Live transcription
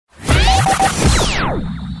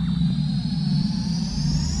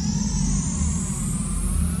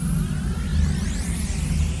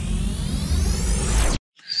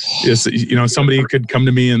Is, somebody could come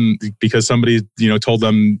to me and because somebody, told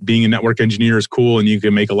them being a network engineer is cool and you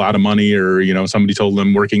can make a lot of money, or, somebody told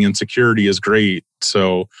them working in security is great.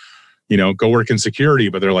 So, go work in security,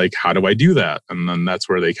 but they're like, how do I do that? And then that's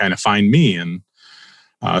where they kind of find me. And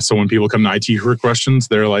so when people come to IT career questions,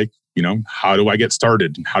 they're like, how do I get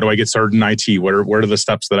started? How do I get started in IT? What are the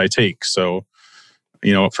steps that I take? So,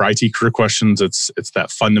 for IT career questions, it's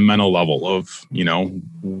that fundamental level of,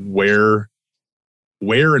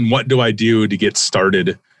 where and what do I do to get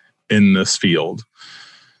started in this field?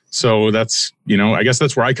 So that's, I guess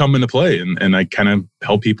that's where I come into play, and I kind of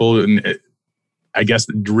help people. And I guess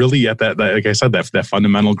really at that, like I said, that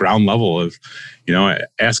fundamental ground level of,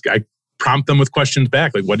 I prompt them with questions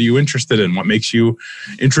back. Like, what are you interested in? What makes you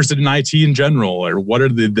interested in IT in general? Or what are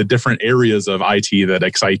the different areas of IT that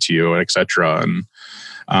excite you, et cetera? And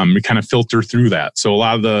we kind of filter through that. So a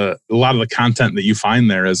lot of the content that you find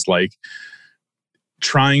there is like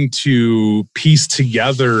trying to piece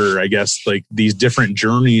together, I guess, like these different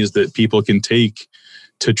journeys that people can take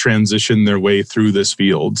to transition their way through this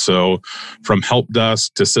field. So from help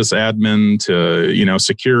desk to sysadmin to,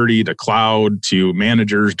 security to cloud to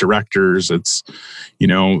managers, directors, it's,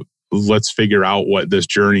 let's figure out what this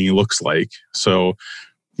journey looks like. So,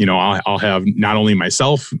 I'll have not only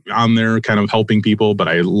myself on there kind of helping people, but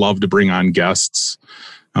I love to bring on guests,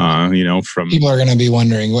 from people are going to be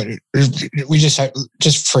wondering what we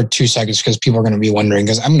just for 2 seconds, because people are going to be wondering,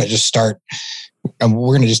 because I'm going to just start, and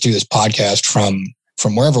we're going to just do this podcast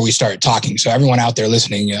from wherever we start talking. So everyone out there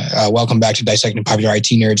listening, welcome back to Dissecting Popular IT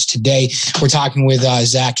Nerds. Today, we're talking with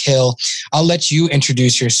Zach Hill. I'll let you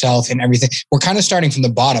introduce yourself and everything. We're kind of starting from the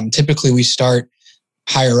bottom. Typically, we start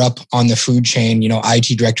higher up on the food chain,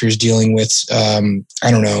 IT directors dealing with,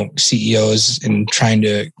 CEOs and trying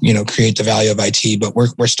to, create the value of IT. But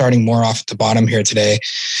we're starting more off at the bottom here today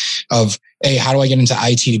of, hey, how do I get into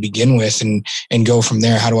IT to begin with and go from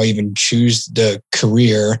there? How do I even choose the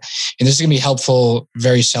career? And this is going to be helpful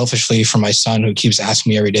very selfishly for my son, who keeps asking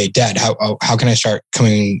me every day, Dad, how can I start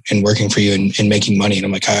coming and working for you and making money? And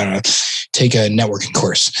I'm like, I don't know, take a networking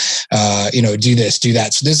course, do this, do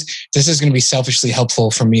that. So this is going to be selfishly helpful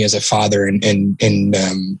for me as a father and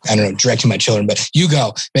I don't know, directing my children. But you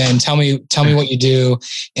go, man, tell me what you do,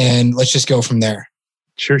 and let's just go from there.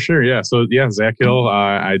 Sure. Yeah. So Zach Hill,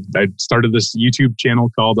 I started this YouTube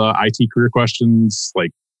channel called IT Career Questions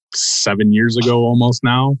like 7 years ago almost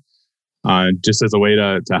now, just as a way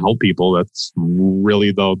to help people. That's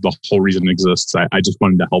really the whole reason it exists. I just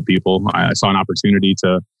wanted to help people. I saw an opportunity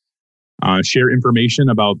to share information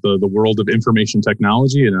about the world of information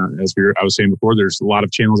technology. And as I was saying before, there's a lot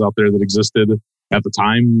of channels out there that existed at the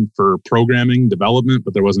time for programming development,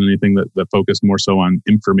 but there wasn't anything that focused more so on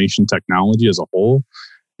information technology as a whole.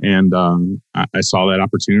 And I saw that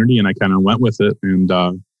opportunity and I kind of went with it.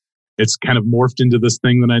 And it's kind of morphed into this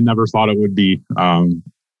thing that I never thought it would be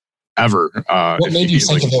ever. What made you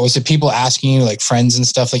think of it? Was it people asking you, like friends and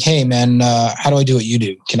stuff, like, hey man, how do I do what you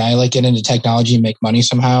do? Can I like get into technology and make money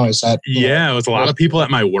somehow? Is that? Yeah, it was a lot of people at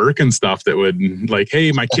my work and stuff that would like,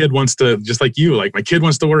 hey, my kid wants to, just like you, like my kid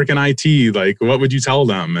wants to work in IT. Like, what would you tell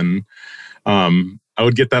them? And I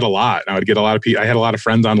would get that a lot. I would get a lot of people. I had a lot of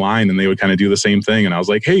friends online and they would kind of do the same thing. And I was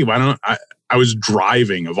like, hey, why don't I was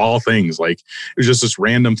driving of all things. Like it was just this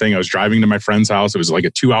random thing. I was driving to my friend's house. It was like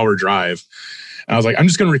a 2-hour drive. And I was like, I'm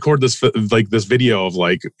just going to record this video of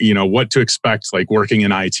like, what to expect, like working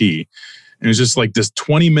in IT. And it's just like this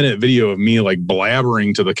 20-minute video of me like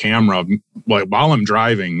blabbering to the camera like while I'm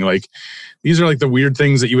driving. Like these are like the weird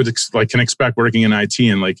things that you would can expect working in IT.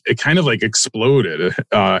 And like it kind of like exploded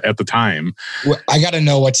at the time. Well, I got to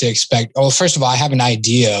know what to expect. Well, first of all, I have an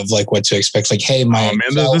idea of like what to expect. Like, hey,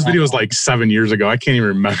 this video was like 7 years ago. I can't even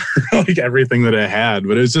remember like everything that it had,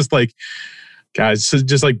 but it was just like, guys,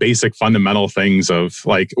 just like basic fundamental things of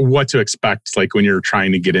like what to expect, like when you're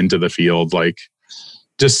trying to get into the field, like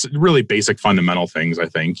just really basic fundamental things, I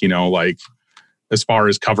think, like as far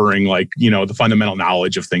as covering like, the fundamental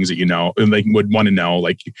knowledge of things that, and they would want to know,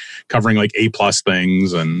 like covering like A+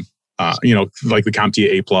 things and, like the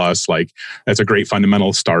CompTIA A+, like that's a great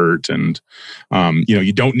fundamental start. And,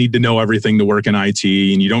 you don't need to know everything to work in IT,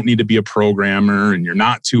 and you don't need to be a programmer, and you're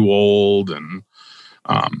not too old. And,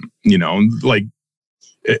 like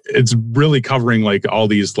it's really covering like all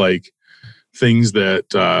these like things that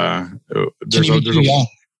Can you be too young?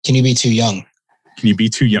 Can you be too young? Can you be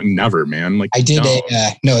too young? Never, man. Like I did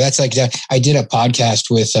that's like I did a podcast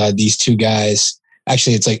with these two guys.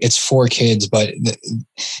 Actually, it's 4 kids, but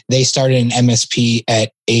they started an MSP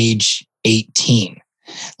at age 18.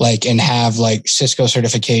 Like, and have like Cisco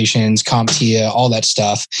certifications, CompTIA, all that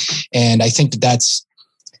stuff. And I think that's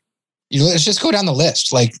let's just go down the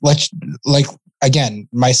list. Again,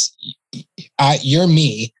 you're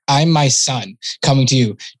me. I'm my son coming to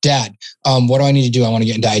you. Dad, what do I need to do? I want to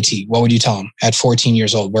get into IT. What would you tell him at 14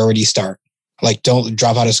 years old? Where would he start? Like, don't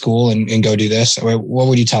drop out of school and go do this. What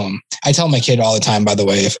would you tell him? I tell my kid all the time, by the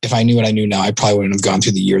way, if I knew what I knew now, I probably wouldn't have gone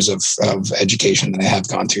through the years of education that I have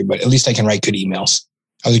gone through, but at least I can write good emails.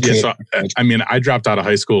 I dropped out of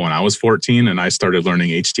high school when I was 14 and I started learning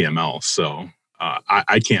HTML. So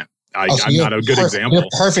I can't. I'm not a good example. You're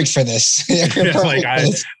perfect for this.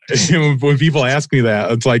 When people ask me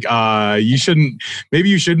that, it's like, you shouldn't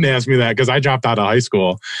ask me that because I dropped out of high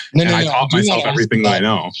school I taught myself everything that I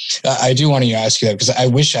know. I do want to ask you that because I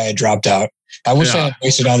wish I had dropped out. I wish I had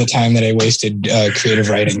wasted all the time that I wasted creative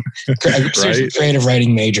writing. Right? Creative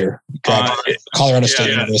writing major. Colorado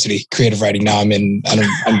State University, creative writing. Now I'm in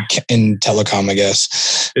telecom, I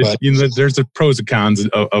guess. But there's the pros and cons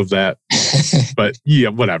of that. But yeah,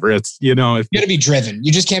 whatever. It's you got to be driven.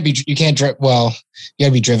 You just can't be. You can't. Well, you got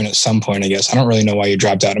to be driven at some point, I guess. I don't really know why you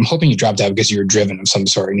dropped out. I'm hoping you dropped out because you were driven of some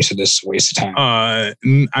sort, and you said this is a waste of time.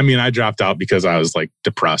 I dropped out because I was like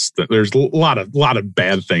depressed. There's a lot of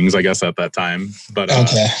bad things, I guess, at that time. But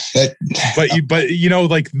okay.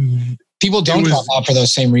 People don't drop out for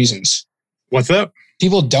those same reasons. What's that?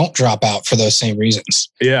 People don't drop out for those same reasons.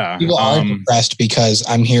 Yeah. People are depressed because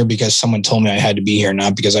I'm here because someone told me I had to be here,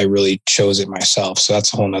 not because I really chose it myself. So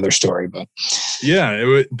that's a whole nother story. But yeah,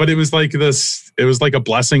 it was like this. It was like a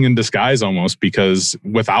blessing in disguise almost, because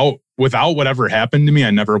without whatever happened to me,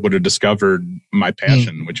 I never would have discovered my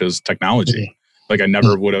passion, which is technology. Like I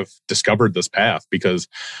never would have discovered this path because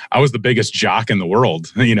I was the biggest jock in the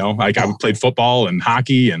world. I played football and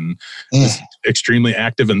hockey and was extremely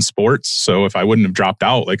active in sports. So if I wouldn't have dropped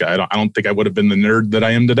out, like I don't think I would have been the nerd that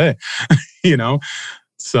I am today.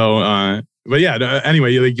 So, but yeah.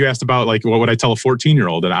 Anyway, you asked about like what would I tell a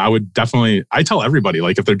 14-year-old, and I tell everybody,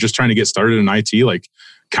 like if they're just trying to get started in IT, like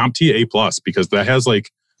CompTIA A+, because that has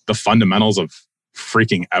like the fundamentals of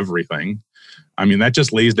freaking everything. I mean, that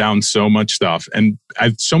just lays down so much stuff. And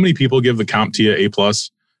so many people give the CompTIA A+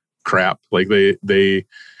 crap. Like they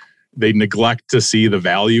neglect to see the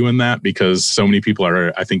value in that because so many people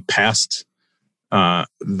are, I think, past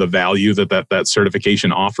the value that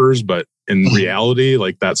certification offers. But in reality,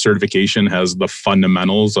 like that certification has the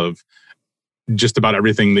fundamentals of just about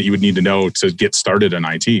everything that you would need to know to get started in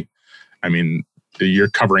IT. I mean, you're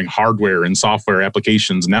covering hardware and software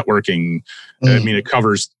applications, networking. I mean, it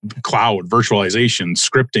covers cloud, virtualization,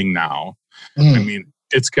 scripting now. I mean,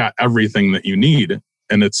 it's got everything that you need.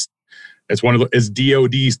 And it's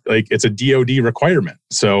DoD, like it's a DoD requirement.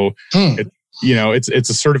 So, it's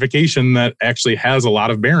a certification that actually has a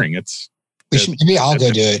lot of bearing. Maybe I'll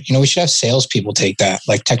go do it. We should have salespeople take that.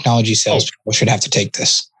 Like technology salespeople should have to take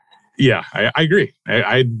this. Yeah, I agree.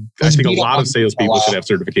 I think a lot of salespeople should have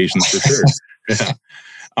certifications for sure.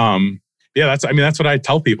 Yeah. That's what I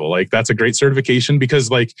tell people. Like, that's a great certification because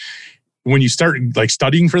like when you start like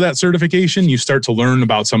studying for that certification, you start to learn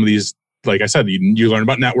about some of these, like I said, you learn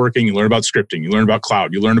about networking, you learn about scripting, you learn about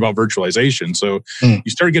cloud, you learn about virtualization. So you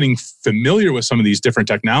start getting familiar with some of these different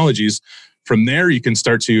technologies. From there, you can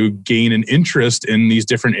start to gain an interest in these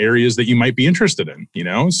different areas that you might be interested in,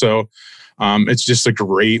 So it's just a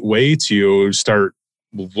great way to start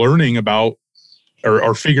learning about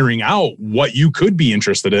or figuring out what you could be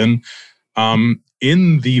interested in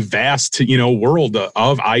the vast, world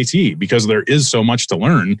of IT, because there is so much to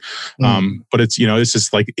learn. But it's, it's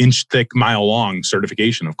just like inch thick, mile long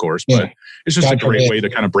certification, of course, but it's just a great way to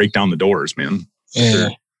kind of break down the doors, man. Yeah.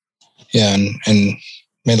 Sure. Yeah. And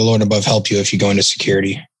may the Lord above help you if you go into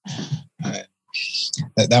security.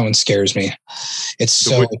 That one scares me. It's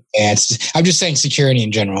so advanced. I'm just saying security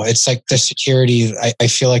in general. It's like the security. I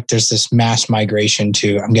feel like there's this mass migration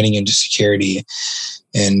to I'm getting into security,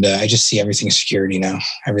 and I just see everything security now.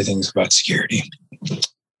 Everything's about security.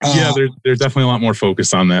 Yeah, there's definitely a lot more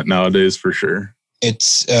focus on that nowadays for sure.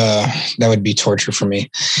 It's that would be torture for me.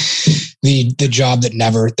 The job that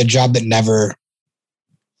never.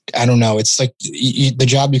 I don't know. It's like the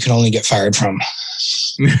job you can only get fired from.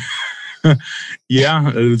 Yeah,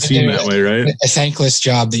 it would seem that way, right? A thankless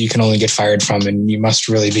job that you can only get fired from, and you must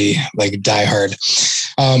really be like diehard.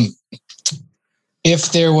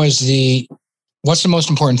 If there was what's the most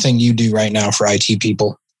important thing you do right now for IT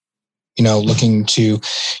people? Looking to,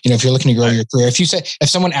 if you're looking to grow your career, if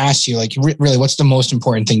someone asks you, like, really, what's the most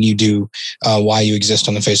important thing you do? Why you exist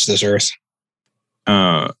on the face of this earth?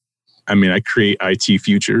 I create IT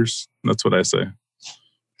futures. That's what I say.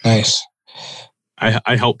 Nice.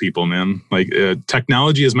 I help people, man. Like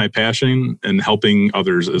technology is my passion, and helping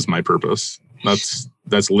others is my purpose. That's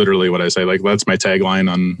that's literally what I say. Like, that's my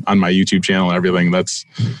tagline on my YouTube channel and everything. That's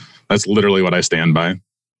literally what I stand by.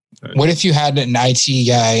 What if you had an IT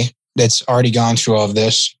guy that's already gone through all of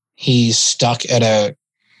this? He's stuck at I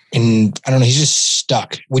don't know, he's just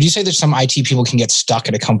stuck. Would you say that some IT people can get stuck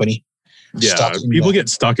at a company? Yeah, people get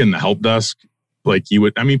stuck in the help desk. Like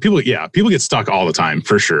people get stuck all the time,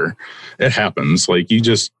 for sure. It happens. Like you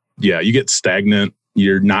get stagnant.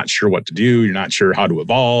 You're not sure what to do. You're not sure how to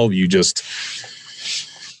evolve. You get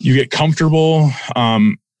comfortable.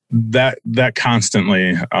 That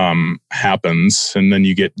constantly happens. And then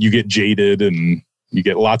you get jaded and you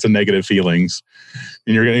get lots of negative feelings.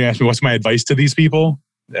 And you're going to ask me, what's my advice to these people?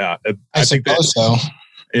 Yeah, I think so.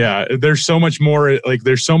 Yeah, there's so much more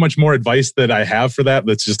advice that I have for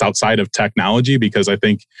that's just outside of technology, because I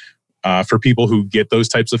think for people who get those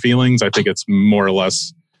types of feelings, I think it's more or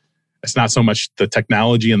less, it's not so much the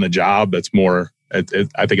technology and the job. It's more, I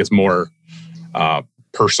think it's more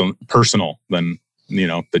personal than,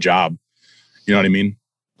 the job. You know what I mean?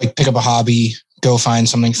 Like pick up a hobby, go find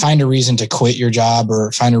something, find a reason to quit your job,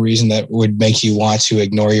 or find a reason that would make you want to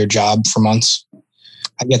ignore your job for months.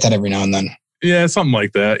 I get that every now and then. Yeah, something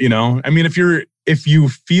like that. I mean, if you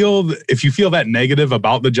feel that negative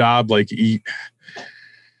about the job, like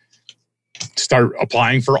start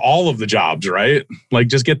applying for all of the jobs, right? Like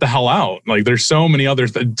just get the hell out. Like there's so many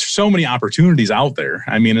opportunities out there.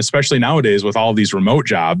 I mean, especially nowadays with all these remote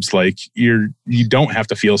jobs, like you don't have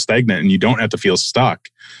to feel stagnant and you don't have to feel stuck.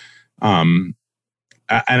 And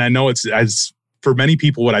I know it's, as for many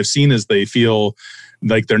people, what I've seen is they feel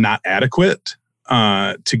like they're not adequate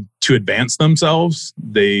to advance themselves.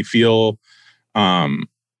 They feel, and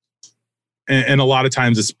a lot of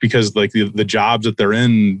times it's because like the jobs that they're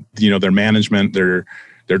in, their management, their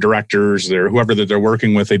directors, their whoever that they're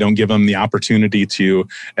working with, they don't give them the opportunity to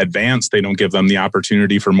advance. They don't give them the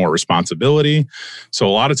opportunity for more responsibility. So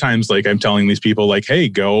a lot of times, like I'm telling these people, like, hey,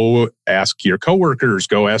 go ask your coworkers,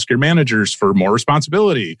 go ask your managers for more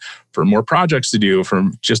responsibility, for more projects to do, for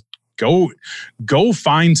just go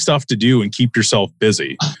find stuff to do and keep yourself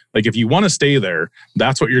busy. Like if you want to stay there,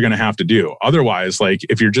 that's what you're going to have to do. Otherwise, like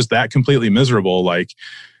if you're just that completely miserable, like,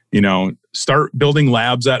 start building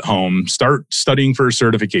labs at home, start studying for a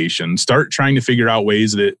certification, start trying to figure out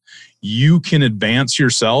ways that you can advance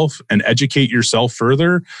yourself and educate yourself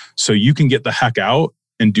further so you can get the heck out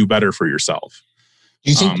and do better for yourself.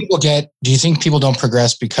 Do you think people don't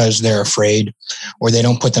progress because they're afraid, or they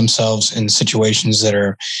don't put themselves in situations that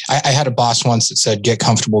are, I had a boss once that said, get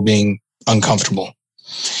comfortable being uncomfortable.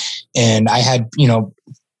 And I had,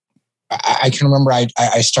 I can remember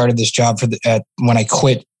I started this job when I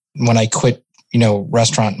quit,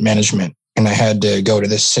 restaurant management, and I had to go to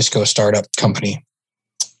this Cisco startup company.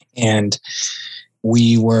 And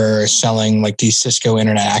we were selling like these Cisco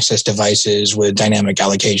internet access devices with dynamic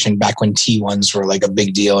allocation back when T1s were like a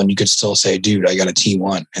big deal, and you could still say, dude, I got a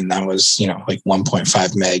T1. And that was, like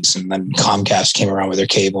 1.5 megs. And then Comcast came around with their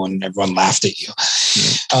cable and everyone laughed at you.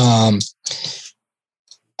 Yeah.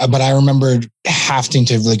 But I remember having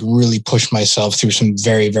to like really push myself through some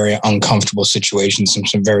very, very uncomfortable situations,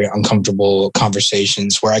 some very uncomfortable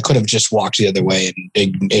conversations where I could have just walked the other way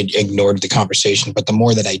and ignored the conversation. But the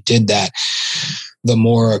more that I did that, the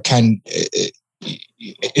more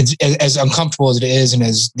it's as uncomfortable as it is, and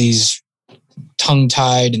as these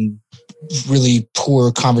tongue-tied and really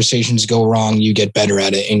poor conversations go wrong, you get better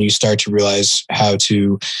at it, and you start to realize how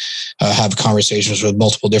to have conversations with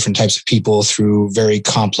multiple different types of people through very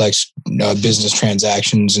complex business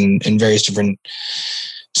transactions and various different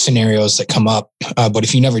scenarios that come up. But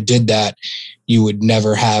if you never did that, you'd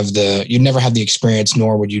never have the experience,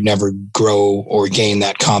 nor would you never grow or gain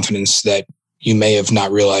that confidence that you may have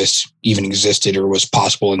not realized even existed or was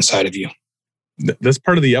possible inside of you. That's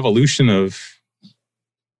part of the evolution of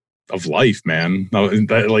life, man.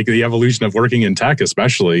 Like the evolution of working in tech,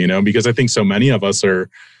 especially, because I think so many of us are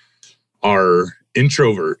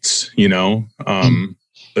introverts,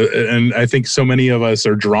 and I think so many of us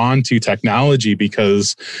are drawn to technology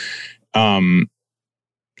because,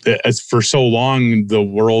 as for so long, the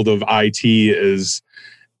world of IT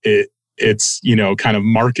it's kind of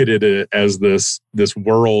marketed it as this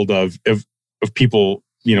world of people,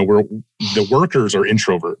 where the workers are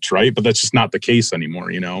introverts, right? But that's just not the case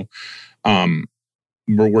anymore. We're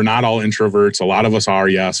not all introverts. A lot of us are,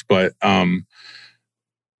 yes, but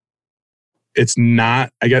it's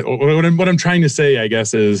not. I guess what I'm trying to say, I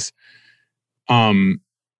guess, is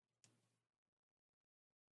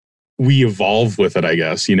we evolve with it. I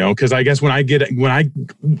guess because I guess when I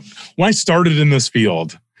started in this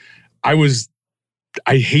field, I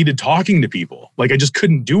hated talking to people. Like I just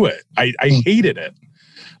couldn't do it. I hated it.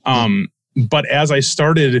 But as I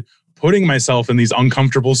started putting myself in these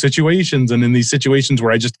uncomfortable situations and in these situations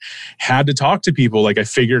where I just had to talk to people, like I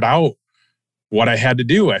figured out what I had to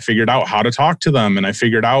do. I figured out how to talk to them, and I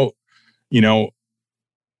figured out,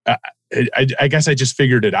 I guess I just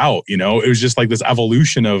figured it out. It was just like this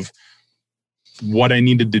evolution of what I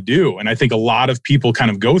needed to do. And I think a lot of people kind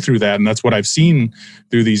of go through that. And that's what I've seen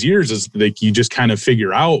through these years, is like, you just kind of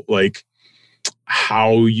figure out like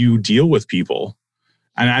how you deal with people.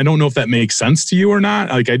 And I don't know if that makes sense to you or not.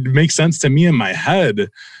 Like, it makes sense to me in my head.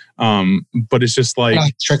 But it's just like,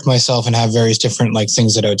 I trick myself and have various different like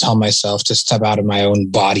things that I would tell myself to step out of my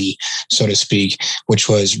own body, so to speak, which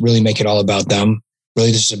was really make it all about them.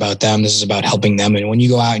 Really, this is about them. This is about helping them. And when you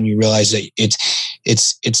go out and you realize that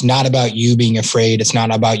it's not about you being afraid. It's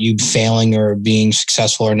not about you failing or being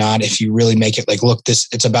successful or not. If you really make it like, look,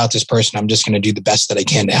 it's about this person. I'm just going to do the best that I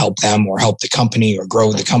can to help them or help the company or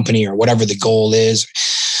grow the company or whatever the goal is.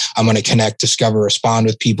 I'm going to connect, discover, respond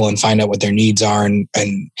with people and find out what their needs are. And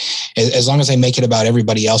as long as I make it about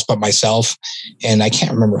everybody else but myself, and I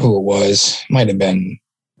can't remember who it was, it might have been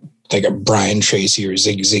like a Brian Tracy or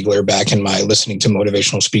Zig Ziglar back in my listening to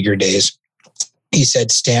motivational speaker days. He said,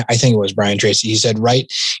 I think it was Brian Tracy. He said,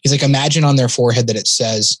 he's like, imagine on their forehead that it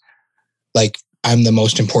says like, I'm the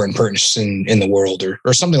most important person in the world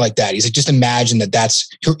or something like that. He's like, just imagine that's,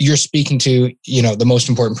 you're speaking to, the most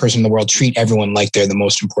important person in the world. Treat everyone like they're the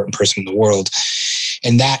most important person in the world.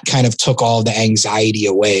 And that kind of took all the anxiety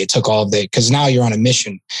away. It took all of because now you're on a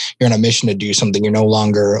mission. You're on a mission to do something. You're no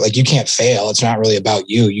longer like, you can't fail. It's not really about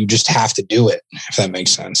you. You just have to do it, if that makes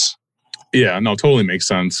sense. Yeah, no, totally makes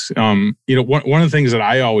sense. One of the things that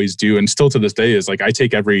I always do, and still to this day, is like I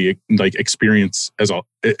take every like experience as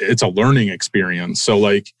it's a learning experience. So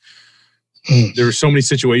like there were so many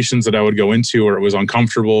situations that I would go into where it was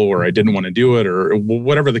uncomfortable or I didn't want to do it or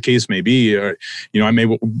whatever the case may be. Or, I may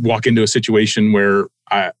walk into a situation where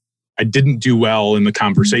I didn't do well in the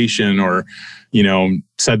conversation or,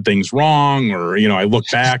 said things wrong or, I look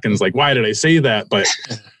back and it's like, why did I say that? But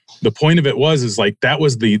the point of it is like, that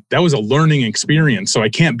was a learning experience. So I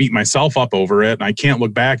can't beat myself up over it. And I can't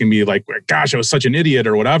look back and be like, gosh, I was such an idiot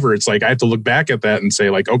or whatever. It's like, I have to look back at that and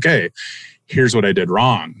say like, okay, here's what I did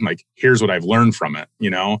wrong. Like, here's what I've learned from it,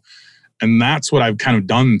 and that's what I've kind of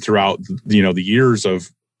done throughout, the years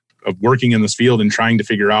of working in this field and trying to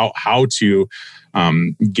figure out how to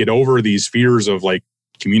get over these fears of like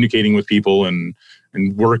communicating with people and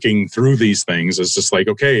working through these things. It's just like,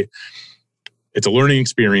 okay, it's a learning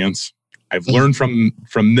experience. I've learned from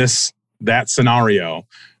that scenario.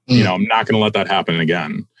 I'm not going to let that happen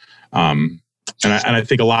again. And I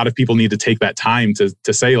think a lot of people need to take that time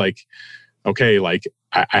to say like, okay, like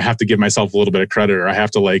I have to give myself a little bit of credit, or I have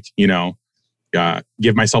to like,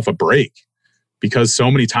 give myself a break, because so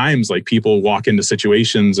many times like people walk into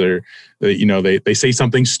situations or, they say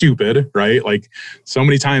something stupid, right? Like so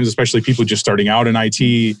many times, especially people just starting out in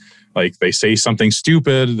IT, like they say something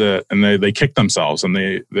stupid and they kick themselves,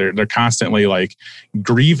 and they're constantly like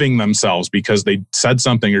grieving themselves because they said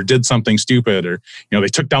something or did something stupid, or they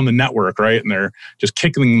took down the network, right? And they're just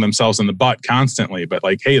kicking themselves in the butt constantly. But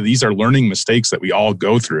like, hey, these are learning mistakes that we all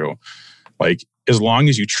go through. Like, as long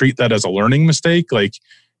as you treat that as a learning mistake, like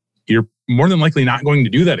you're more than likely not going to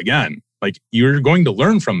do that again. Like, you're going to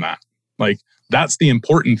learn from that. Like, that's the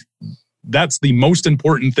most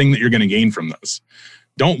important thing that you're going to gain from this.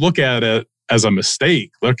 Don't look at it as a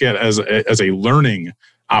mistake. Look at it as a learning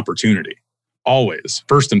opportunity. Always,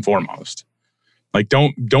 first and foremost. Like,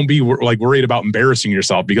 don't be like worried about embarrassing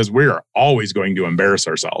yourself, because we're always going to embarrass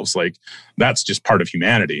ourselves. Like, that's just part of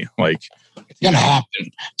humanity. Like, it's gonna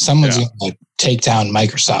happen. Someone's gonna take down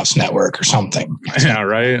Microsoft's network or something. Yeah,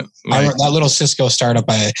 right. Like, that little Cisco startup,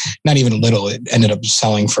 not even little, it ended up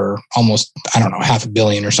selling for almost, I don't know, $500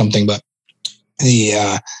 million or something. But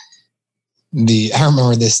I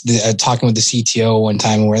remember this talking with the CTO one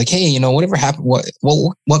time, and we're like, hey, whatever happened,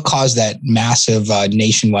 what caused that massive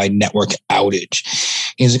nationwide network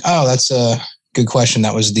outage? He's like, oh, that's a good question.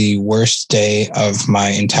 That was the worst day of my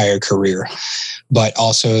entire career, but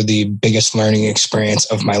also the biggest learning experience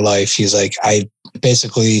of my life. He's like, I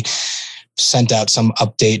basically sent out some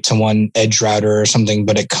update to one edge router or something,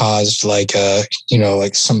 but it caused like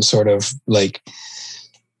some sort of like,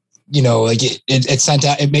 it sent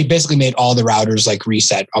out, basically made all the routers like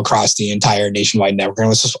reset across the entire nationwide network. And it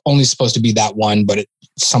was only supposed to be that one, but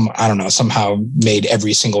somehow made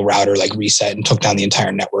every single router like reset and took down the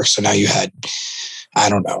entire network. So now you had,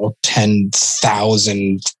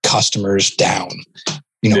 10,000 customers down,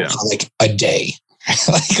 for like a day.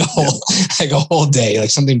 like a whole day,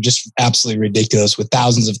 like something just absolutely ridiculous with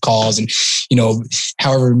thousands of calls and,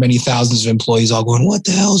 however many thousands of employees all going, what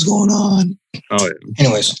the hell is going on? Oh, yeah.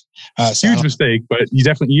 Anyways, huge mistake, but you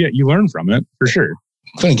definitely, you learn from it for sure.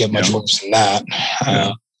 Couldn't get much worse than that.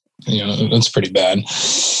 That's pretty bad.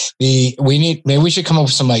 Maybe we should come up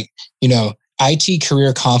with some IT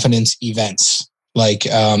career confidence events. Like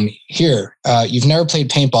here, you've never played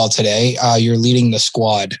paintball today. You're leading the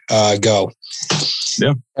squad. Go. Yeah.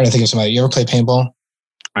 I'm trying to think of somebody. You ever play paintball?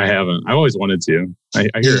 I haven't. I always wanted to. I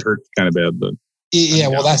hear it hurts kind of bad, but yeah.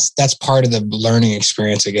 Well, that's part of the learning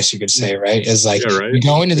experience, I guess you could say, right? Is like you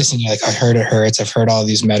go into this and you're like, I heard it hurts. I've heard all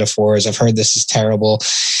these metaphors. I've heard this is terrible.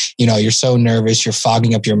 You're so nervous. You're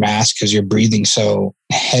fogging up your mask because you're breathing so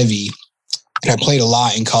heavy. And I played a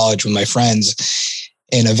lot in college with my friends,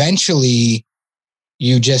 and eventually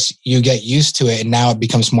you get used to it, and now it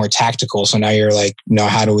becomes more tactical. So now you're like,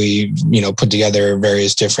 how do we, put together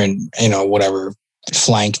various different, whatever,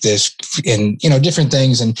 flank this and, different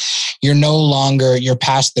things. And you're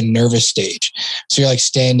past the nervous stage. So you're like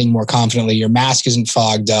standing more confidently. Your mask isn't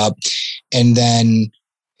fogged up. And then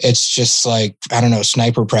it's just like, I don't know,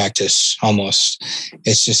 sniper practice almost.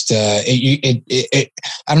 It's just, I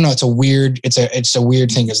don't know. It's a weird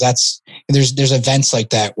thing because there's events like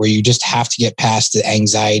that where you just have to get past the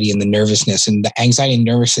anxiety and the nervousness, and the anxiety and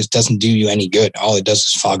nervousness doesn't do you any good. All it does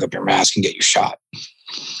is fog up your mask and get you shot.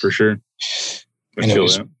 For sure.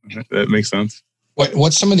 That makes sense.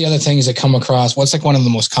 What's some of the other things that come across? What's like one of the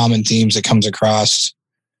most common themes that comes across,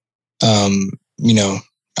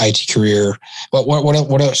 IT career?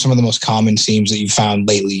 What are some of the most common themes that you've found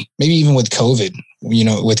lately? Maybe even with COVID,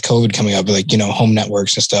 with COVID coming up, like, home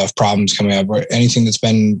networks and stuff, problems coming up, or anything that's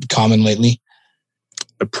been common lately?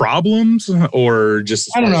 Problems or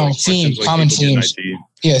just, I don't know, themes, common themes.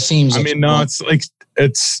 Yeah, themes. I mean, no,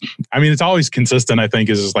 it's always consistent, I think,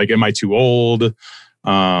 is just like, am I too old?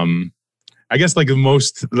 I guess like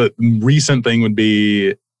the recent thing would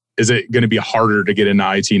be, is it going to be harder to get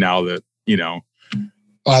into IT now that, Well,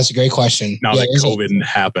 that's a great question. Now that COVID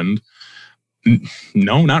happened.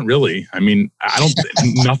 No, not really. I mean,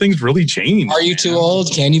 nothing's really changed. Are you too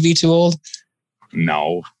old? Can you be too old?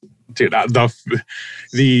 No. Dude,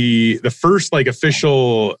 the first like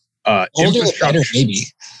official infrastructure, better, maybe.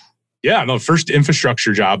 Yeah, no, first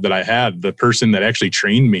infrastructure job that I had, the person that actually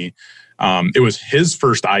trained me, it was his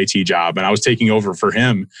first IT job, and I was taking over for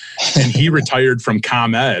him. And he retired from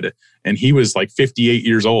ComEd, and he was like 58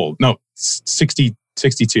 years old. No, 62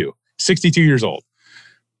 years old.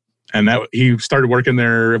 And that he started working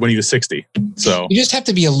there when he was 60. So you just have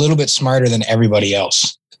to be a little bit smarter than everybody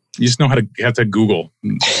else. You just have to Google.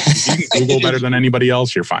 If you can Google better than anybody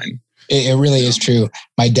else, you're fine. It really is true.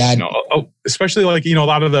 My dad, especially like, a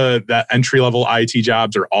lot of the entry level IT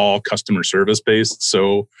jobs are all customer service based.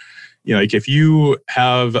 So, like if you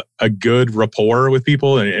have a good rapport with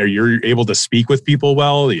people and you're able to speak with people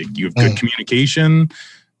well, you have good communication,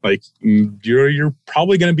 like you're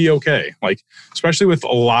probably going to be okay. Like, especially with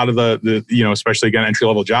a lot of the especially again, entry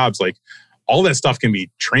level jobs, like all that stuff can be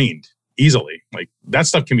trained easily. Like that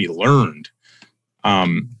stuff can be learned.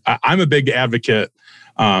 I'm a big advocate.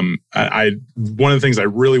 One of the things I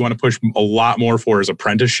really want to push a lot more for is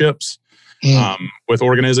apprenticeships with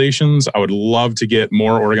organizations. I would love to get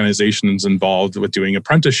more organizations involved with doing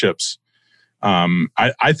apprenticeships.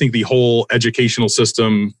 I think the whole educational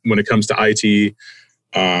system when it comes to IT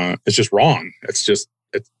is just wrong. It's just,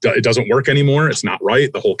 it doesn't work anymore. It's not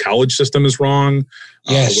right. The whole college system is wrong.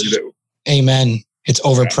 Yes. Amen. It's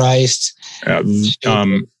overpriced.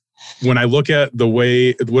 When I look at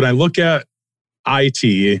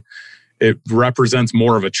IT, it represents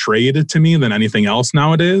more of a trade to me than anything else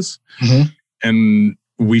nowadays. Mm-hmm. And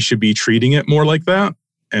we should be treating it more like that.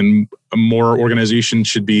 And more organizations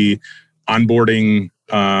should be onboarding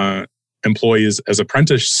employees as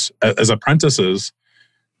apprentices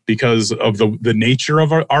because of the nature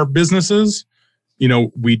of our businesses.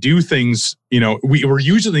 We do things, we're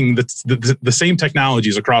using the same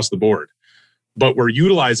technologies across the board, but we're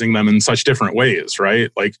utilizing them in such different ways,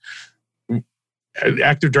 right? Like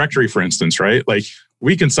Active Directory, for instance, right? Like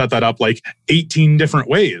we can set that up like 18 different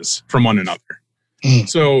ways from one another.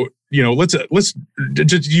 So, let's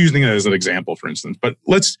just using it as an example, for instance, but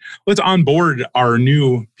let's onboard our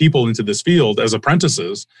new people into this field as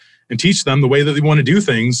apprentices and teach them the way that they want to do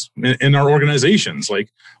things in our organizations. Like,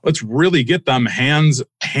 let's really get them hands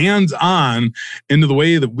on into the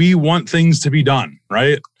way that we want things to be done,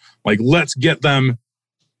 right? Like, let's get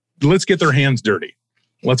their hands dirty.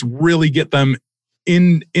 Let's really get them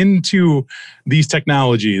into these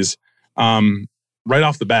technologies right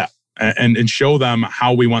off the bat and show them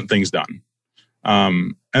how we want things done.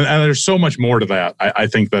 And there's so much more to that. I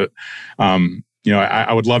think that,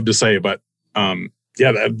 I would love to say, but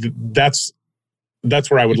that's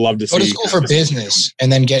where I would love to see. Go to school for business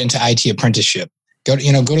and then get into IT apprenticeship. Go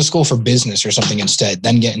to school for business or something instead,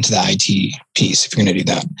 then get into the IT piece if you're going to do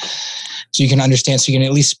that. So you can understand, so you can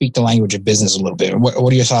at least speak the language of business a little bit. What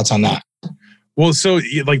are your thoughts on that? Well, so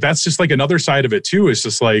like, that's just like another side of it too. It's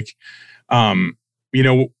just like, when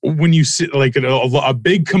you see like a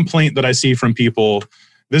big complaint that I see from people,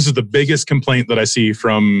 this is the biggest complaint that I see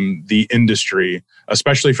from the industry,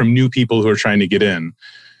 especially from new people who are trying to get in.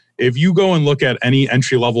 If you go and look at any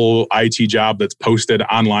entry-level IT job that's posted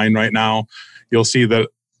online right now, you'll see that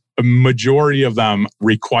a majority of them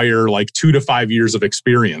require like 2 to 5 years of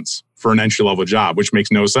experience for an entry-level job, which makes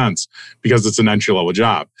no sense because it's an entry-level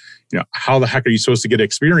job. How the heck are you supposed to get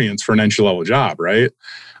experience for an entry-level job, right?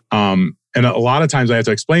 And a lot of times I have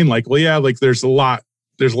to explain like, well, yeah, like there's a lot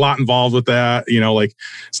involved with that. Like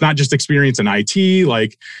it's not just experience in IT.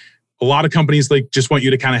 Like a lot of companies like just want you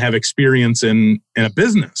to kind of have experience in a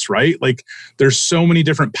business, right? Like there's so many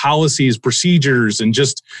different policies, procedures, and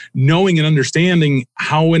just knowing and understanding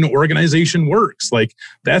how an organization works. Like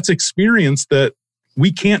that's experience that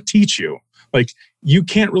we can't teach you. Like you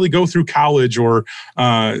can't really go through college or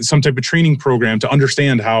some type of training program to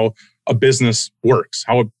understand how a business works,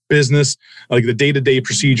 how a business, like the day-to-day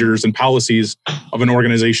procedures and policies of an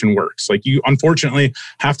organization works. Like you unfortunately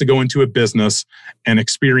have to go into a business and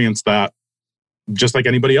experience that just like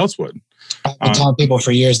anybody else would. I've been telling people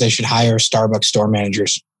for years they should hire Starbucks store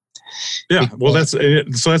managers. Yeah, well, that's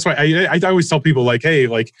why I always tell people like, hey,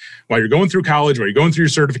 like while you're going through college, while you're going through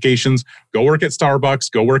your certifications, go work at Starbucks,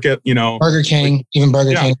 go work at Burger King, like, even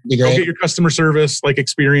Burger King would be great. Go get your customer service like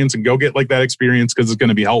experience and go get like that experience because it's going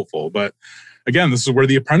to be helpful. But again, this is where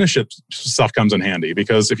the apprenticeship stuff comes in handy,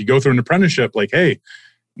 because if you go through an apprenticeship, like, hey,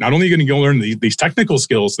 not only are you going to go learn these technical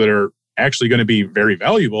skills that are actually going to be very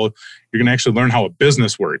valuable, you're going to actually learn how a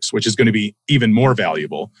business works, which is going to be even more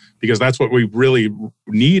valuable, because that's what we really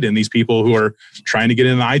need in these people who are trying to get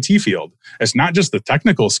in the IT field. It's not just the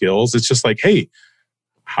technical skills. It's just like, hey,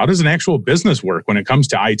 how does an actual business work when it comes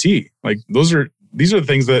to IT? Like these are the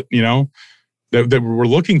things that, that we're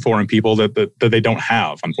looking for in people that they don't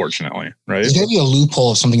have, unfortunately, right? There's going to be a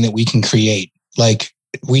loophole of something that we can create. Like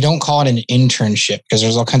we don't call it an internship because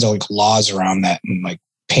there's all kinds of like laws around that and like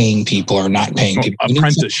paying people or not paying people.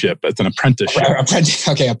 Apprenticeship. It's an apprenticeship.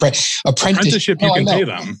 Apprenticeship, you can pay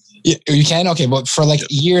them. You can? Okay. But for like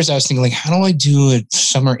years, I was thinking like, how do I do a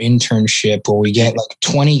summer internship where we get like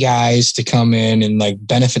 20 guys to come in and like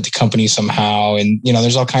benefit the company somehow? And,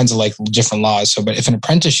 there's all kinds of like different laws. So, but if an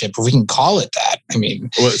apprenticeship, if we can call it that, I mean.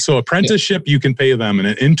 Well, so apprenticeship, you can pay them, and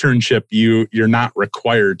an internship, you're not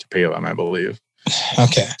required to pay them, I believe.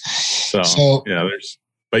 Okay. So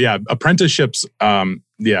yeah, apprenticeships,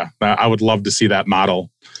 I would love to see that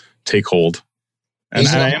model take hold. And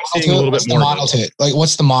I am seeing a little bit more. Model to it? Like,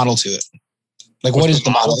 what's the model to it? Like, what is the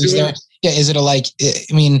model? Is there? Yeah, is it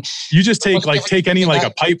you just take any like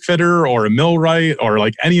a pipe fitter or a millwright or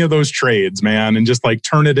like any of those trades, man, and just like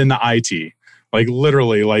turn it into IT. Like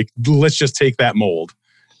literally, like let's just take that mold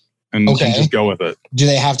and just go with it. Do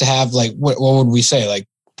they have to have like what would we say, like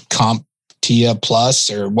CompTIA Plus,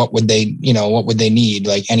 or what would they need?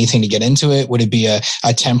 Like anything to get into it? Would it be a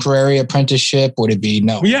temporary apprenticeship? Would it be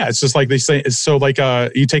no? Well, yeah, it's just like they say. So like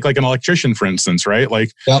you take like an electrician, for instance, right?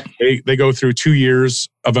 Like they go through 2 years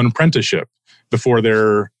of an apprenticeship before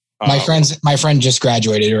they're. My friend just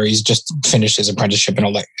graduated, or he's just finished his apprenticeship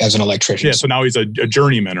as an electrician. Yeah, so now he's a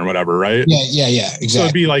journeyman or whatever, right? Yeah, exactly. So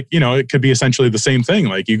it'd be like, it could be essentially the same thing.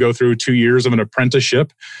 Like you go through 2 years of an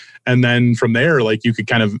apprenticeship, and then from there, like you could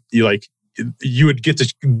you would get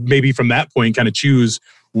to maybe from that point kind of choose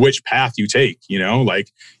which path you take,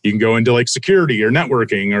 like you can go into like security or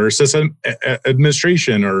networking or system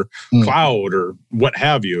administration or cloud or what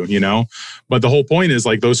have you, but the whole point is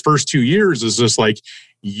like those first 2 years is just like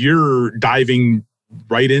you're diving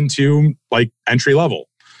right into like entry level,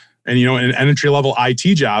 and in entry level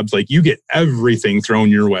IT jobs, like you get everything thrown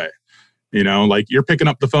your way. Like you're picking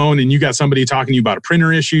up the phone and you got somebody talking to you about a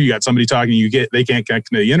printer issue. You got somebody talking, they can't connect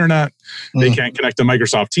to the internet. They can't connect to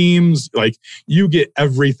Microsoft Teams. Like you get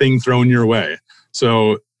everything thrown your way.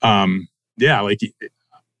 So, like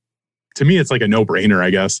to me, it's like a no-brainer,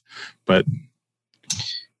 I guess. But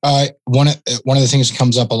one of the things that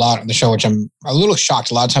comes up a lot on the show, which I'm a little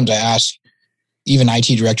shocked. A lot of times I ask even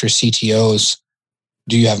IT directors, CTOs,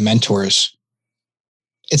 do you have mentors?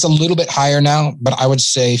 It's a little bit higher now, but I would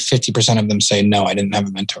say 50% of them say, no, I didn't have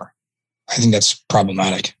a mentor. I think that's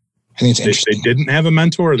problematic. think it's interesting. They didn't have a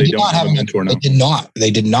mentor, or they don't have a mentor now? They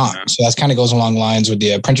did not. Yeah. So that kind of goes along lines with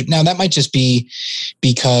the apprenticeship. Now, that might just be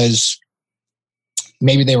because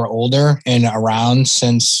maybe they were older and around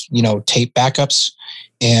since, tape backups,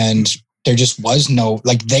 and there just was no,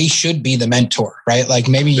 like, they should be the mentor, right? Like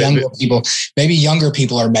maybe younger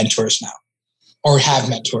people are mentors now or have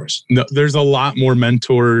mentors. No, there's a lot more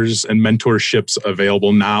mentors and mentorships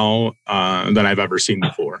available now than I've ever seen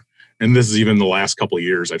before. And this is even the last couple of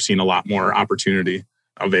years, I've seen a lot more opportunity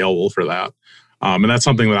available for that. And that's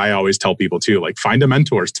something that I always tell people too, like find a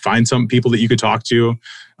mentor, find some people that you could talk to.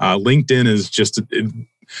 LinkedIn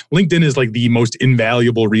is like the most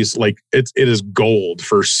invaluable resource. Like it is gold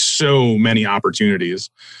for so many opportunities,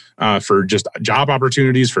 for just job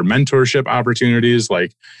opportunities, for mentorship opportunities.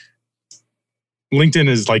 Like LinkedIn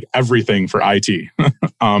is like everything for IT.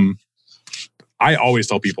 I always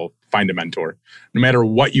tell people, find a mentor, no matter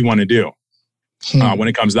what you want to do when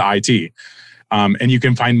it comes to IT. And you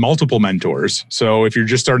can find multiple mentors. So if you're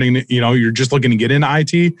just starting, you're just looking to get into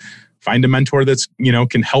IT, find a mentor that's,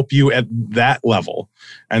 can help you at that level.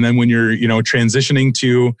 And then when you're, transitioning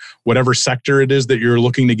to whatever sector it is that you're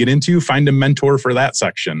looking to get into, find a mentor for that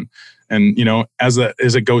section. And, as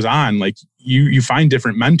it goes on, like you find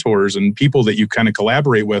different mentors and people that you kind of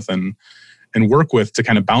collaborate with and work with to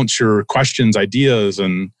kind of bounce your questions, ideas,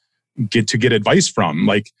 and get advice from.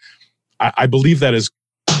 Like, I believe that's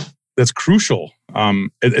crucial.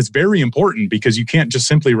 It's very important because you can't just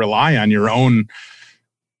simply rely on your own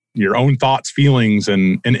thoughts, feelings,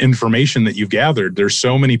 and information that you've gathered. There's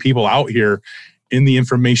so many people out here in the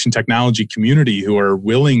information technology community who are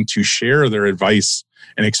willing to share their advice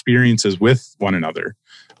and experiences with one another.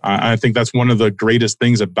 I think that's one of the greatest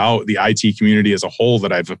things about the IT community as a whole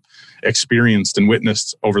that I've experienced and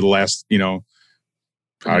witnessed over the last,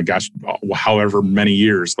 however many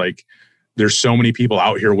years. Like, there's so many people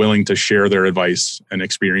out here willing to share their advice and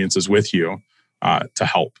experiences with you to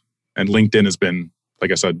help. And LinkedIn has been,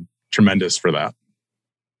 like I said, tremendous for that.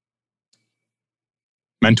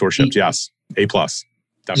 Mentorships, yes. A+,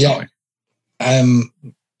 definitely. Yeah.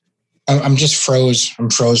 I'm just froze. I'm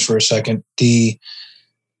froze for a second.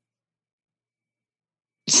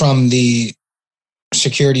 From the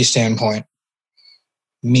security standpoint,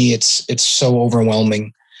 it's so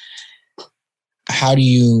overwhelming. How do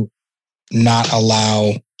you not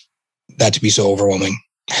allow that to be so overwhelming?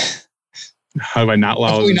 How do I not allow?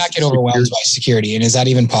 How do we not get overwhelmed by security? And is that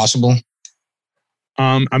even possible?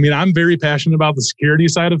 I'm very passionate about the security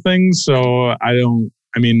side of things. So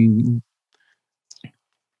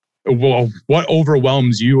what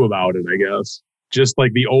overwhelms you about it, I guess? Just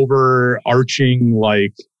like the overarching,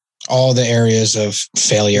 like all the areas of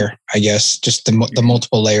failure, I guess, just the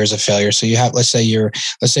multiple layers of failure. So you have, let's say you're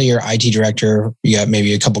IT director, you got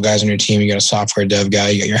maybe a couple guys on your team, you got a software dev guy,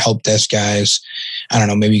 you got your help desk guys. I don't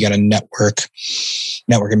know, maybe you got a network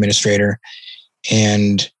administrator,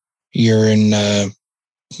 and you're in a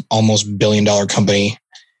almost $1 billion company,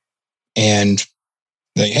 and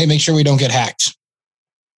like, hey, make sure we don't get hacked.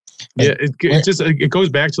 Like, it goes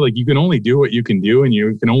back to like, you can only do what you can do, and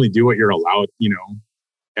you can only do what you're allowed,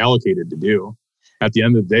 allocated to do. At the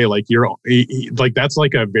end of the day, like that's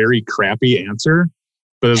like a very crappy answer,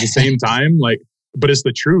 but at the same time, but it's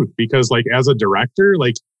the truth, because like as a director,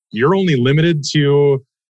 like you're only limited to,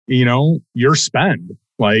 your spend.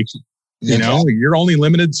 Like, you're only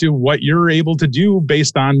limited to what you're able to do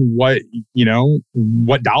based on what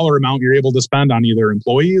dollar amount you're able to spend on either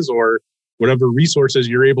employees or whatever resources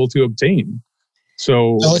you're able to obtain.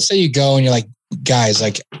 So let's say you go and you're like, guys,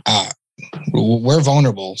 like, we're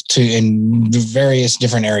vulnerable in various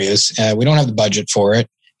different areas. We don't have the budget for it.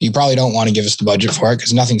 You probably don't want to give us the budget for it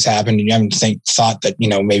because nothing's happened and you haven't thought that,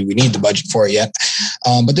 maybe we need the budget for it yet.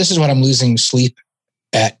 But this is what I'm losing sleep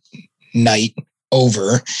at night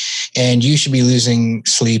over, and you should be losing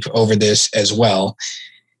sleep over this as well.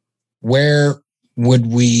 Where would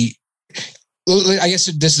we, I guess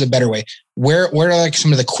this is a better way. Where are like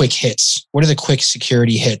some of the quick hits? What are the quick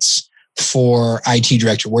security hits for IT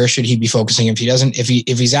director? Where should he be focusing if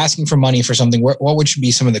he's asking for money for something? What would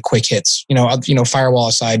be some of the quick hits? Firewall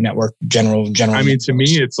aside, network general. I mean, to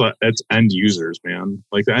me, it's end users, man.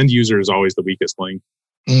 Like the end user is always the weakest link.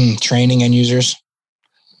 Training end users.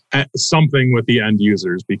 Something with the end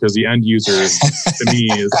users, because the end user to me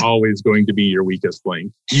is always going to be your weakest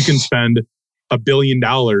link. You can spend $1 billion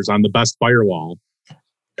on the best firewall.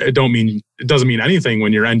 It doesn't mean anything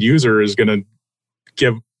when your end user is going to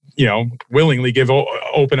give, willingly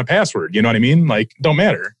open a password. You know what I mean? Like, don't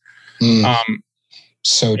matter.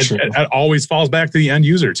 So true. It always falls back to the end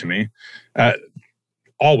user to me.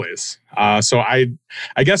 always. So I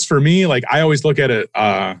guess for me, like I always look at it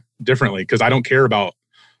differently because I don't care about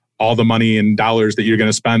all the money and dollars that you're going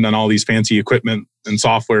to spend on all these fancy equipment and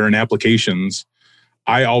software and applications.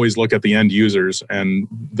 I always look at the end users and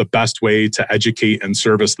the best way to educate and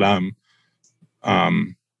service them.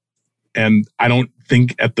 And I don't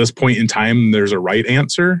think at this point in time there's a right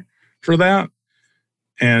answer for that.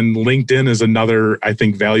 And LinkedIn is another, I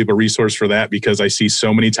think, valuable resource for that because I see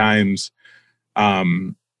so many times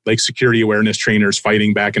like security awareness trainers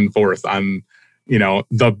fighting back and forth on,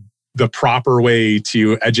 the proper way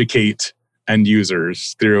to educate end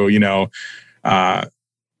users through,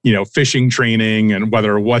 phishing training and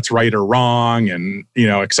whether what's right or wrong and,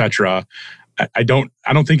 et cetera. I don't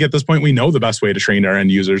think at this point we know the best way to train our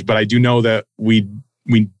end users, but I do know that we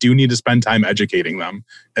do need to spend time educating them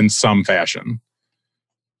in some fashion.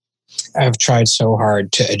 I've tried so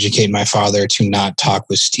hard to educate my father to not talk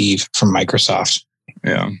with Steve from Microsoft.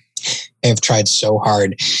 Yeah. I've tried so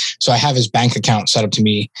hard. So I have his bank account set up to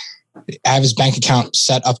me. I have his bank account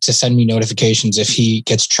set up to send me notifications if he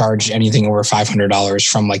gets charged anything over $500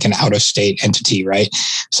 from like an out-of-state entity, right?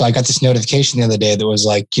 So I got this notification the other day that was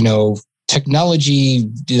like, technology,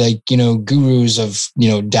 like, gurus of,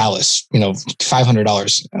 Dallas,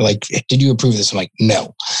 $500. Like, did you approve this? I'm like,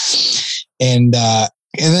 no. And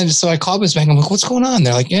then so I called this bank. I'm like, what's going on?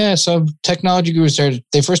 They're like, yeah, so technology gurus,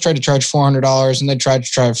 they first tried to charge $400 and then tried to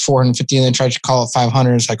charge $450 and then tried to call it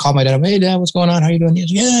 $500. So I called my dad. I'm like, hey, Dad, what's going on? How are you doing? He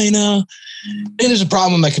goes, yeah, hey, there's a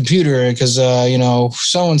problem with my computer because,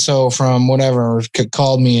 so-and-so from whatever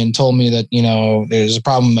called me and told me that, there's a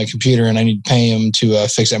problem with my computer and I need to pay him to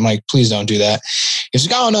fix it. I'm like, please don't do that. He's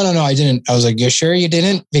like, oh, no, I didn't. I was like, you sure you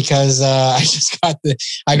didn't? Because I just got the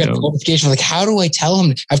notification. Like, how do I tell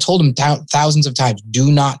him? I've told him thousands of times, do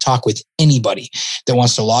not talk with anybody that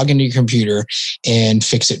wants to log into your computer and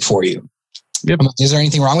fix it for you. Yep. I'm like, is there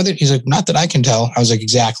anything wrong with it? He's like, not that I can tell. I was like,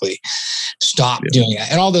 exactly. Stop doing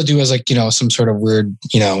that. And all they'll do is like, some sort of weird,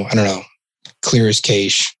 I don't know, clear as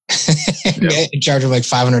cache. Charge them like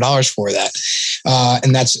 $500 for that.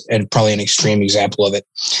 And that's probably an extreme example of it.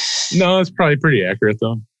 No, it's probably pretty accurate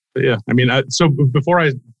though. But yeah, I mean, so before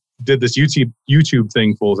I did this YouTube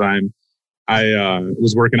thing full time, I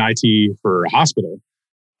was working IT for a hospital.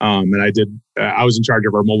 And I was in charge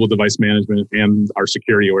of our mobile device management and our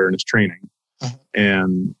security awareness training.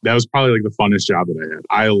 And that was probably like the funnest job that I had.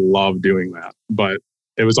 I love doing that. But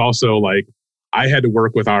it was also like, I had to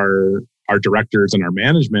work with our directors and our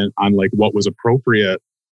management on like what was appropriate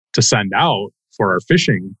to send out for our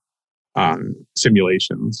phishing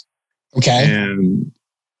simulations. Okay. And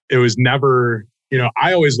it was never,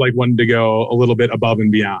 I always like wanted to go a little bit above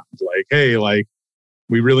and beyond. Like, hey, like,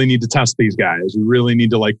 we really need to test these guys. We really need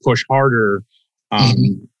to like push harder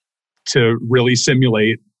to really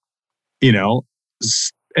simulate,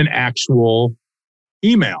 an actual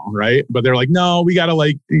email, right? But they're like, no, we got to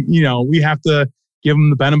like, we have to give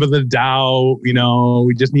them the benefit of the doubt.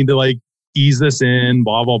 We just need to like ease this in,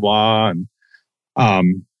 blah, blah, blah. And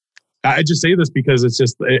I just say this because it's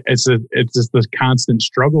just this constant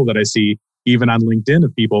struggle that I see even on LinkedIn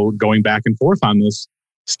of people going back and forth on this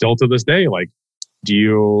still to this day. Like, do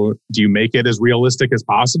you make it as realistic as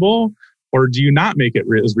possible, or do you not make it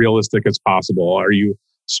as realistic as possible? Are you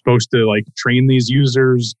supposed to like train these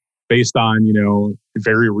users based on,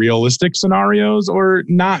 very realistic scenarios or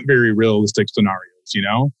not very realistic scenarios,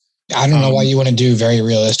 I don't know why you want to do very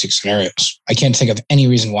realistic scenarios. I can't think of any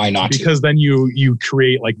reason why not because then you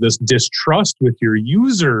create like this distrust with your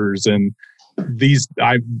users, and these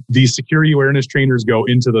security awareness trainers go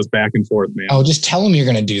into this back and forth, man. Oh, just tell them you're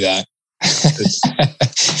going to do that.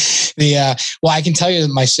 Well, I can tell you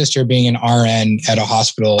that my sister, being an RN at a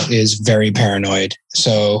hospital, is very paranoid.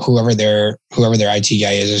 So whoever their IT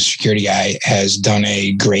guy is, a security guy, has done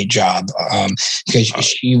a great job because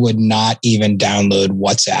she would not even download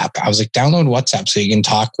WhatsApp. I was like, download WhatsApp so you can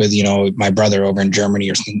talk with, my brother over in Germany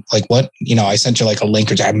or something. Like, what? I sent her like a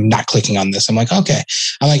link, or I'm not clicking on this. I'm like, okay.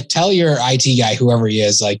 I'm like, tell your IT guy, whoever he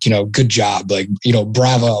is, like, good job. Like,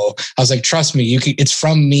 bravo. I was like, trust me, it's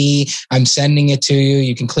from me. I'm sending it to you.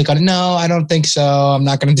 You can click on it. No, I don't think so. I'm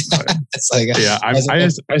not going to do that. It's like, yeah,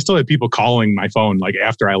 I still had people calling my phone like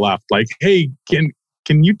after I left, like, hey, can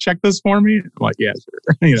you check this for me? I'm like, yeah,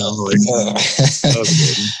 sure. That was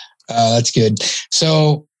good. That's good.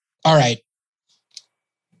 So, all right.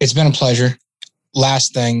 It's been a pleasure.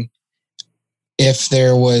 Last thing, if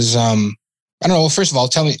there was, I don't know. Well, first of all,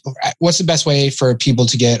 tell me, what's the best way for people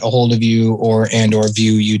to get a hold of you or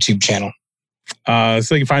view YouTube channel?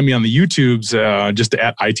 So you can find me on the YouTubes, just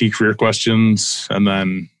at IT Career Questions. And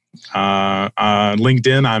then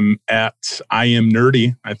LinkedIn, I'm at I Am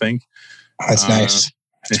Nerdy, I think. That's nice.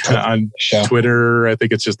 On Twitter, I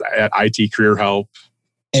think it's just at IT Career Help.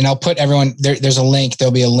 And I'll put everyone there's a link.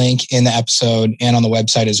 There'll be a link in the episode and on the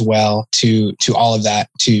website as well to all of that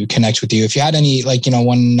to connect with you. If you had any,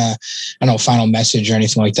 one, final message or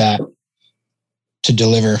anything like that to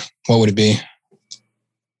deliver, what would it be?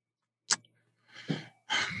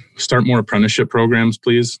 Start more apprenticeship programs,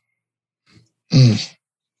 please. We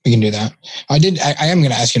can do that. I am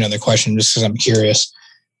going to ask you another question just because I'm curious.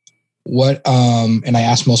 What, and I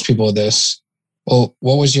ask most people this, well,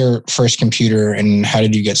 what was your first computer and how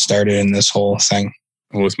did you get started in this whole thing?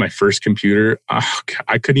 What was my first computer?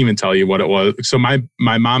 I couldn't even tell you what it was. So my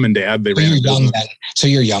mom and dad, they ran a business. So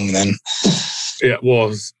you're young then. Yeah.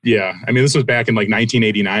 Well, yeah. I mean, this was back in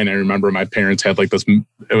 1989. I remember my parents had this,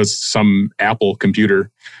 it was some Apple computer,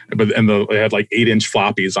 but it had 8-inch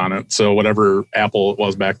floppies on it. So whatever Apple it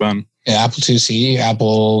was back then. Yeah, Apple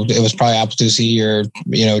IIc, it was probably Apple IIc or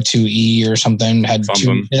 2E or something.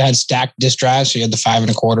 It had stacked disk drives, so you had the 5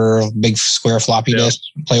 1/4 big square floppy disk,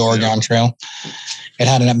 play Oregon Trail. It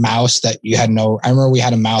had a mouse that you had I remember we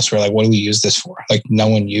had a mouse where what do we use this for? No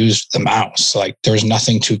one used the mouse. There was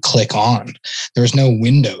nothing to click on. There was no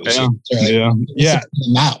windows. Yeah.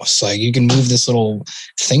 Mouse. You can move this little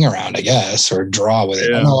thing around, I guess, or draw with it.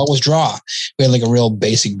 Yeah. No, it was draw. We had a real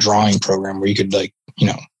basic drawing program where you could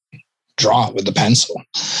draw it with the pencil.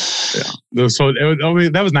 Yeah. So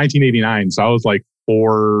that was 1989. So I was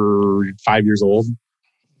 5 years old.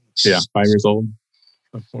 Yeah, 5 years old.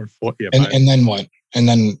 4, yeah. And then what? And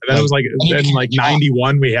then it was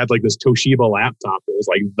 91. We had this Toshiba laptop. It was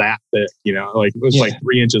that thick. It was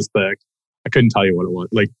 3 inches thick. I couldn't tell you what it was.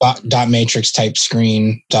 Dot matrix type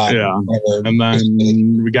screen. And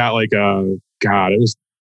then we got it was.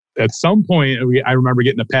 At some point, I remember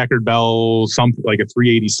getting a Packard Bell, something a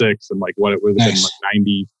 386, and what it would have been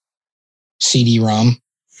 90 CD-ROM,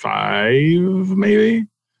 5 maybe.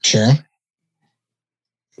 Sure.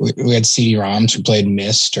 We had CD-ROMs. We played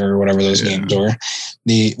Myst or whatever those games were.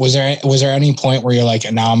 Was there any point where you're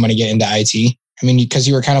now I'm going to get into IT? I mean, because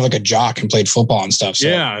you were kind of a jock and played football and stuff. So,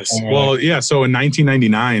 yeah. Well, yeah. So in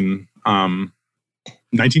 1999.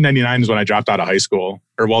 1999 is when I dropped out of high school.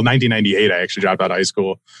 1998, I actually dropped out of high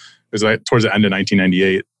school. It was towards the end of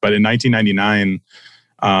 1998. But in 1999,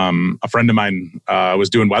 a friend of mine was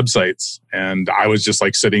doing websites, and I was just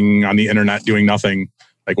sitting on the internet doing nothing.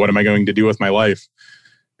 What am I going to do with my life?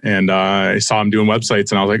 And I saw him doing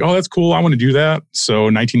websites, and I was like, oh, that's cool. I want to do that. So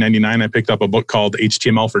in 1999, I picked up a book called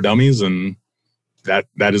HTML for Dummies, and that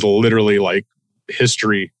is literally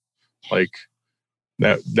history.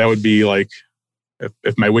 That would be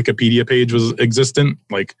if my Wikipedia page was existent,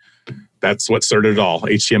 that's what started it all.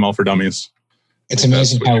 HTML for Dummies. It's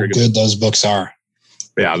amazing how good those books are.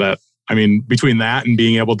 Yeah, between that and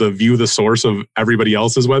being able to view the source of everybody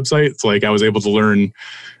else's websites, I was able to learn.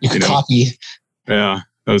 You could copy. Yeah,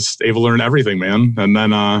 I was able to learn everything, man. And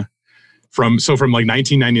then from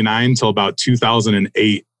 1999 till about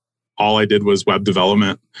 2008, all I did was web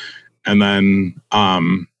development. And then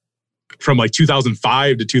from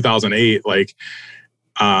 2005 to 2008,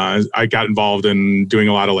 I got involved in doing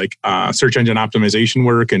a lot of search engine optimization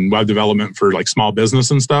work and web development for small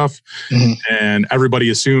business and stuff. Mm-hmm. And everybody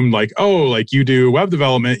assumed you do web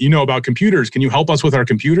development, you know about computers. Can you help us with our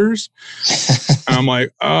computers? And I'm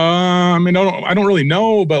I don't really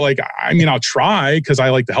know, but I'll try because I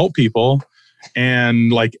like to help people.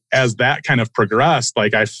 And as that kind of progressed, I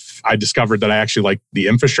discovered that I actually like the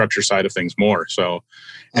infrastructure side of things more. So,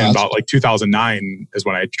 and about 2009 is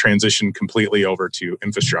when I transitioned completely over to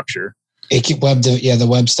infrastructure. The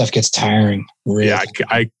web stuff gets tiring. Really. Yeah,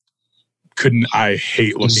 I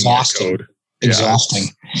hate looking at code.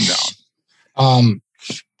 Exhausting. No.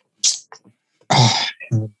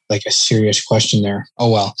 A serious question there.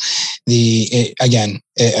 Oh well. Again,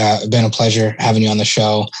 been a pleasure having you on the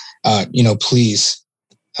show. Please,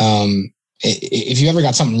 if you ever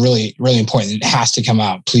got something really, really important, it has to come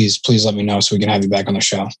out. Please let me know so we can have you back on the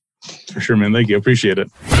show. For sure, man. Thank you. Appreciate it.